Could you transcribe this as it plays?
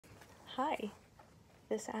Hi,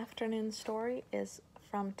 this afternoon's story is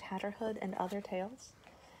from Tatterhood and Other Tales,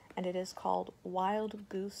 and it is called Wild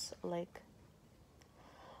Goose Lake.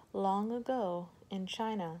 Long ago, in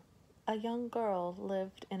China, a young girl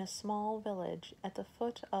lived in a small village at the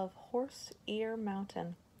foot of Horse Ear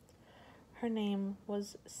Mountain. Her name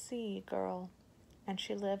was Sea Girl, and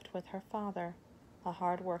she lived with her father, a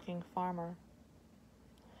hard-working farmer.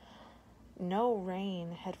 No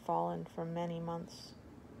rain had fallen for many months.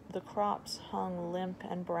 The crops hung limp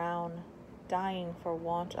and brown, dying for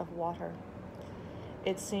want of water.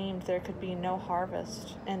 It seemed there could be no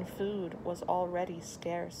harvest, and food was already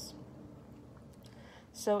scarce.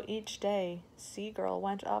 So each day, Sea Girl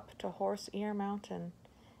went up to Horse Ear Mountain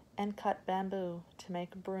and cut bamboo to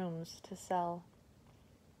make brooms to sell.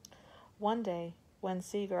 One day, when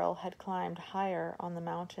Sea Girl had climbed higher on the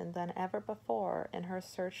mountain than ever before in her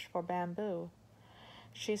search for bamboo,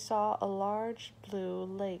 she saw a large blue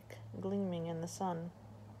lake gleaming in the sun.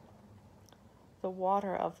 The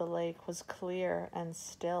water of the lake was clear and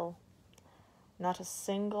still. Not a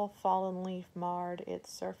single fallen leaf marred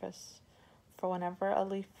its surface, for whenever a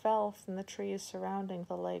leaf fell from the trees surrounding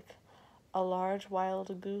the lake, a large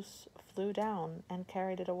wild goose flew down and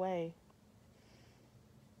carried it away.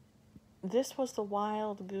 This was the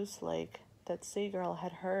Wild Goose Lake that Sea Girl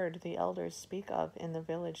had heard the elders speak of in the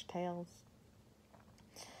village tales.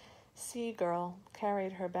 Sea Girl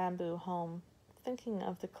carried her bamboo home, thinking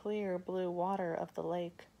of the clear blue water of the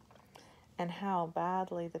lake, and how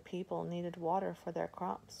badly the people needed water for their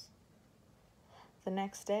crops. The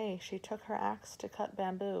next day she took her axe to cut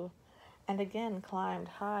bamboo, and again climbed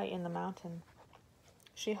high in the mountain.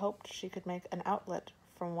 She hoped she could make an outlet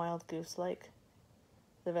from Wild Goose Lake.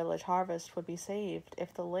 The village harvest would be saved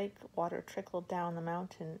if the lake water trickled down the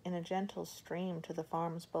mountain in a gentle stream to the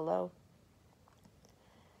farms below.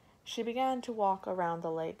 She began to walk around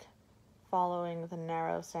the lake, following the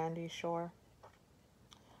narrow sandy shore.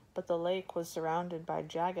 But the lake was surrounded by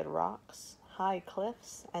jagged rocks, high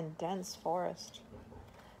cliffs, and dense forest.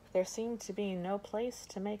 There seemed to be no place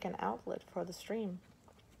to make an outlet for the stream.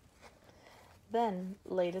 Then,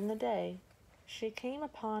 late in the day, she came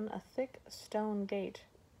upon a thick stone gate.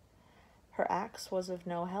 Her axe was of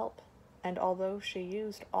no help, and although she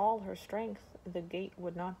used all her strength, the gate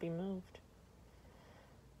would not be moved.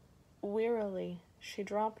 Wearily, she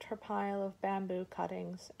dropped her pile of bamboo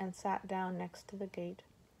cuttings and sat down next to the gate.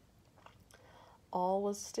 All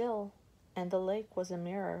was still, and the lake was a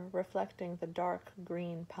mirror reflecting the dark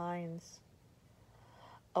green pines.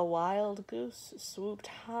 A wild goose swooped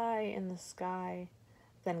high in the sky,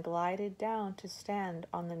 then glided down to stand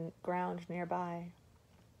on the ground nearby.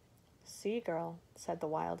 "Sea Girl," said the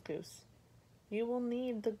wild goose, "you will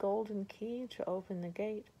need the golden key to open the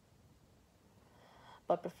gate."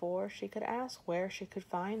 But before she could ask where she could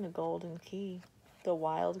find the golden key, the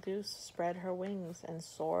wild goose spread her wings and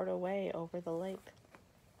soared away over the lake.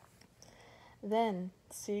 Then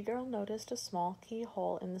Sea Girl noticed a small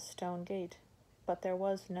keyhole in the stone gate, but there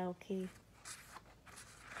was no key.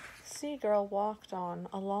 Sea Girl walked on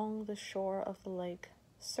along the shore of the lake,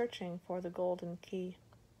 searching for the golden key.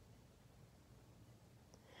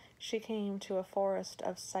 She came to a forest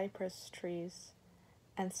of cypress trees,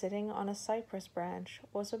 and sitting on a cypress branch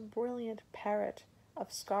was a brilliant parrot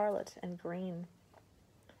of scarlet and green.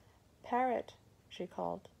 "Parrot," she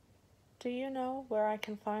called, "do you know where I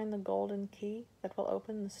can find the golden key that will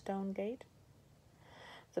open the stone gate?"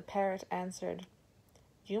 The parrot answered,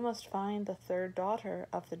 "You must find the third daughter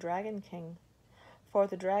of the Dragon King, for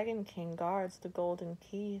the Dragon King guards the golden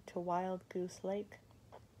key to Wild Goose Lake."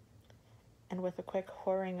 And with a quick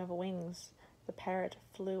whirring of wings, the parrot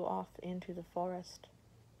flew off into the forest.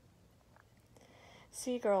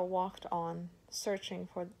 Sea Girl walked on, searching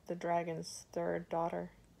for the dragon's third daughter.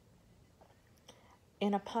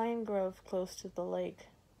 In a pine grove close to the lake,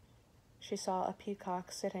 she saw a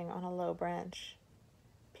peacock sitting on a low branch.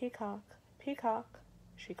 "Peacock, peacock,"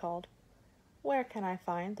 she called, "where can I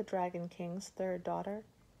find the Dragon King's third daughter?"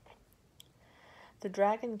 "The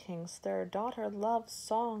Dragon King's third daughter loves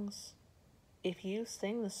songs. If you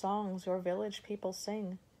sing the songs your village people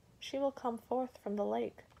sing, she will come forth from the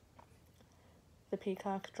lake." The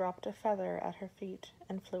peacock dropped a feather at her feet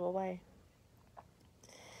and flew away.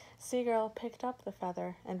 Sea Girl picked up the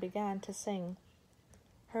feather and began to sing.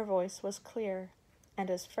 Her voice was clear and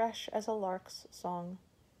as fresh as a lark's song.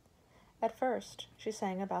 At first, she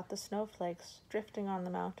sang about the snowflakes drifting on the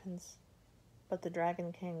mountains, but the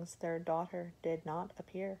Dragon King's third daughter did not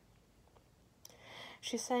appear.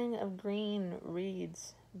 She sang of green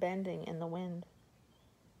reeds bending in the wind.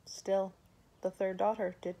 Still, the third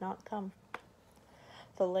daughter did not come.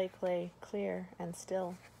 The lake lay clear and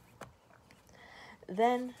still.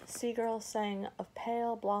 Then Sea-Girl sang of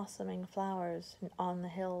pale blossoming flowers on the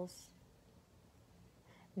hills.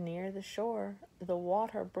 Near the shore, the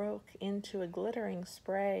water broke into a glittering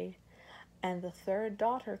spray, and the third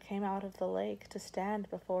daughter came out of the lake to stand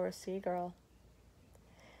before a Sea-Girl.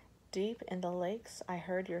 "Deep in the lakes I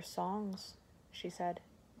heard your songs," she said.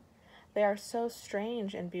 "They are so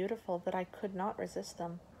strange and beautiful that I could not resist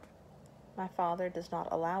them. My father does not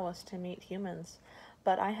allow us to meet humans,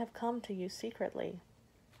 but I have come to you secretly.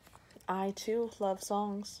 I, too, love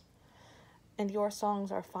songs, and your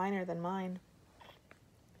songs are finer than mine."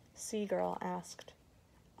 Sea-Girl asked,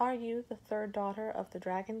 "Are you the third daughter of the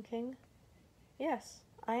Dragon King?" "Yes,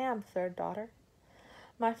 I am third daughter.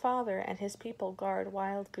 My father and his people guard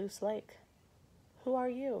Wild Goose Lake. Who are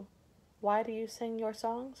you? Why do you sing your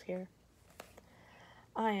songs here?"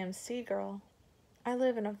 "I am Sea-Girl. I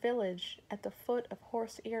live in a village at the foot of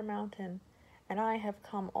Horse Ear Mountain, and I have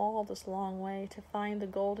come all this long way to find the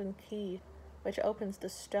golden key which opens the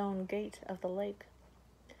stone gate of the lake.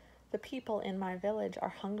 The people in my village are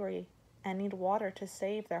hungry and need water to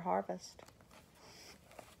save their harvest."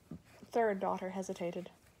 Third daughter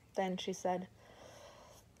hesitated. Then she said,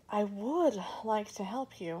 "I would like to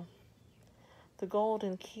help you. The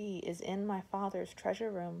golden key is in my father's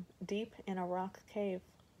treasure room, deep in a rock cave.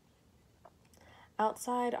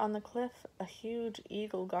 Outside on the cliff, a huge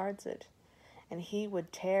eagle guards it, and he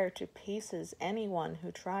would tear to pieces anyone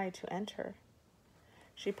who tried to enter."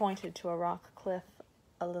 She pointed to a rock cliff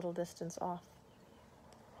a little distance off.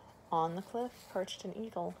 On the cliff perched an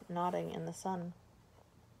eagle, nodding in the sun.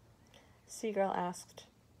 Sea-Girl asked,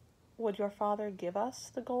 "Would your father give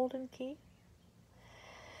us the golden key?"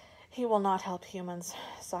 "He will not help humans,"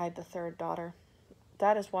 sighed the third daughter.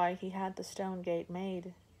 "That is why he had the stone gate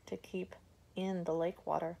made, to keep in the lake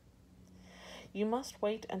water. You must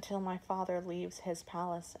wait until my father leaves his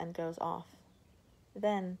palace and goes off.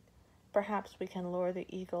 Then, perhaps we can lure the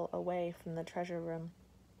eagle away from the treasure room."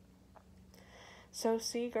 So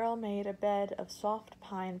Sea-Girl made a bed of soft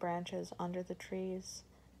pine branches under the trees,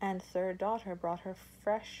 and third daughter brought her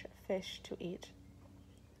fresh fish to eat.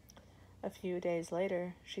 A few days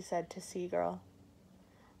later, she said to Sea-Girl,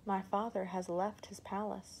 "My father has left his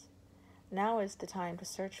palace. Now is the time to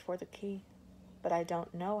search for the key, but I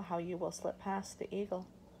don't know how you will slip past the eagle."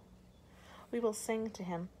 "We will sing to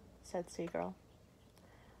him," said Sea-Girl.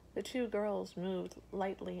 The two girls moved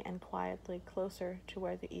lightly and quietly closer to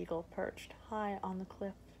where the eagle perched high on the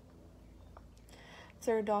cliff.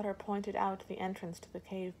 Third daughter pointed out the entrance to the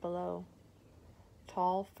cave below.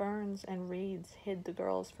 Tall ferns and reeds hid the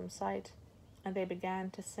girls from sight, and they began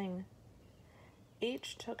to sing.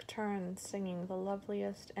 Each took turns singing the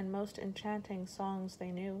loveliest and most enchanting songs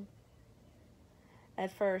they knew.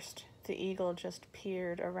 At first, the eagle just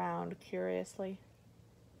peered around curiously.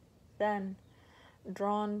 Then,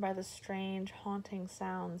 drawn by the strange, haunting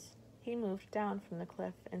sounds, he moved down from the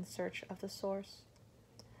cliff in search of the source.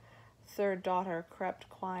 Third daughter crept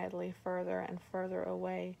quietly further and further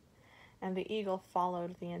away, and the eagle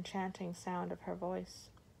followed the enchanting sound of her voice.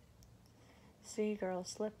 Sea-Girl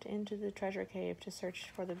slipped into the treasure cave to search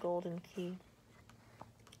for the golden key.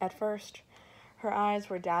 At first, her eyes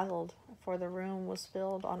were dazzled, for the room was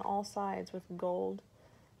filled on all sides with gold,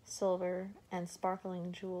 silver, and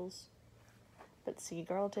sparkling jewels. But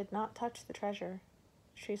Sea-Girl did not touch the treasure.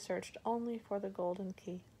 She searched only for the golden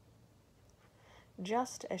key.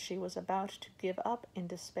 Just as she was about to give up in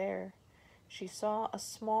despair, she saw a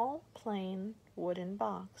small, plain, wooden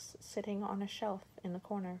box sitting on a shelf in the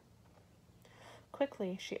corner.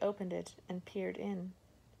 Quickly she opened it and peered in.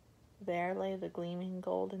 There lay the gleaming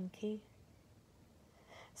golden key.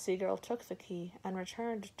 Sea-Girl took the key and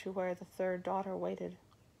returned to where the third daughter waited.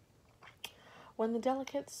 When the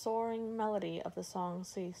delicate, soaring melody of the song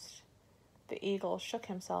ceased, the eagle shook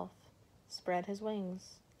himself, spread his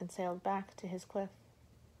wings, and sailed back to his cliff.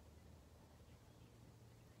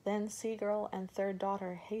 Then Sea-Girl and third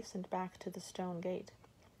daughter hastened back to the stone gate.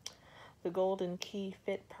 The golden key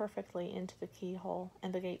fit perfectly into the keyhole,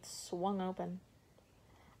 and the gate swung open.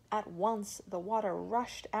 At once the water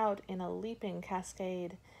rushed out in a leaping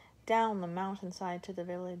cascade down the mountainside to the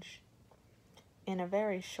village. In a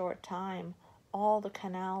very short time, all the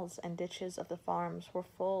canals and ditches of the farms were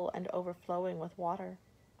full and overflowing with water.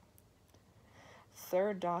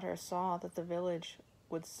 Third daughter saw that the village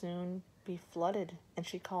would soon be flooded, and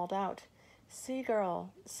she called out,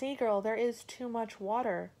 "Sea-Girl, Sea-Girl, there is too much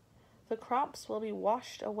water. The crops will be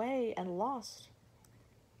washed away and lost."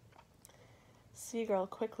 Sea-Girl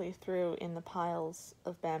quickly threw in the piles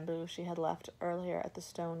of bamboo she had left earlier at the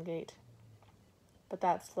stone gate, but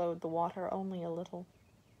that slowed the water only a little.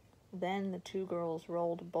 Then the two girls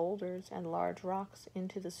rolled boulders and large rocks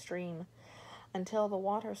into the stream until the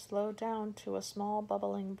water slowed down to a small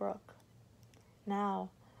bubbling brook. Now,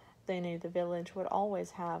 they knew the village would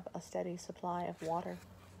always have a steady supply of water.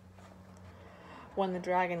 When the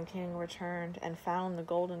Dragon King returned and found the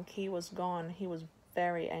golden key was gone, he was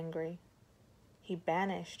very angry. He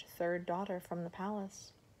banished Third Daughter from the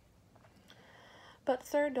palace. But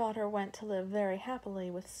Third Daughter went to live very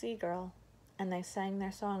happily with Sea Girl, and they sang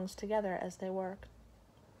their songs together as they worked.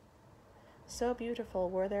 So beautiful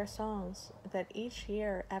were their songs that each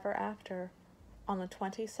year ever after, on the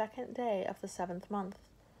 22nd day of the 7th month,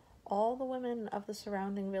 all the women of the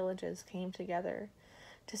surrounding villages came together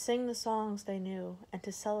to sing the songs they knew and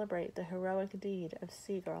to celebrate the heroic deed of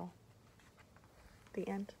Sea Girl. The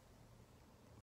end.